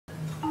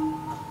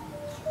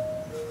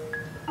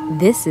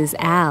This is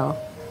Al.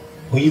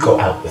 Will you go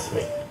out with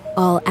me?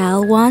 All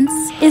Al wants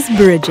is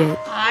Bridget.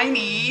 I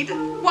need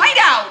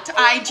whiteout.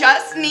 I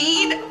just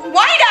need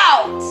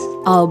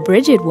whiteout. All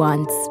Bridget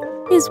wants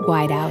is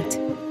whiteout.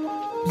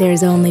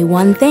 There's only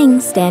one thing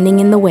standing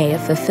in the way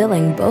of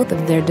fulfilling both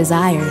of their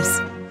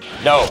desires.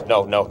 No.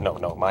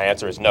 My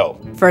answer is no.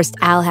 First,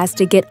 Al has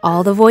to get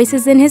all the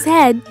voices in his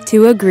head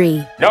to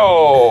agree.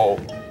 No!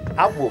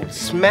 I will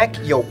smack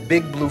your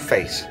big blue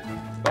face.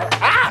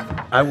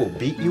 I will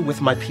beat you with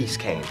my peace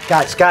cane.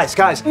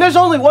 Guys, there's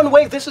only one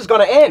way this is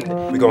gonna end.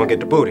 We're gonna get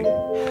the booty.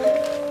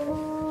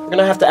 We're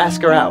gonna have to ask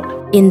her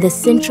out. In the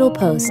central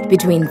post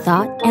between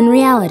thought and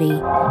reality,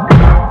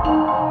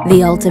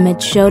 the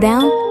ultimate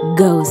showdown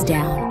goes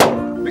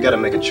down. We gotta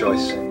make a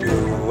choice.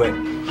 Do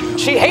it.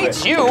 She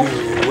hates you!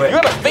 You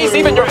have a face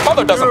even your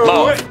mother doesn't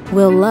love!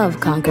 Will love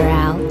conquer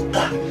Al?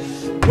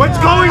 What's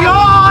going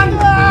on?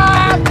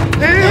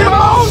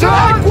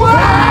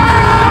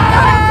 Emotion!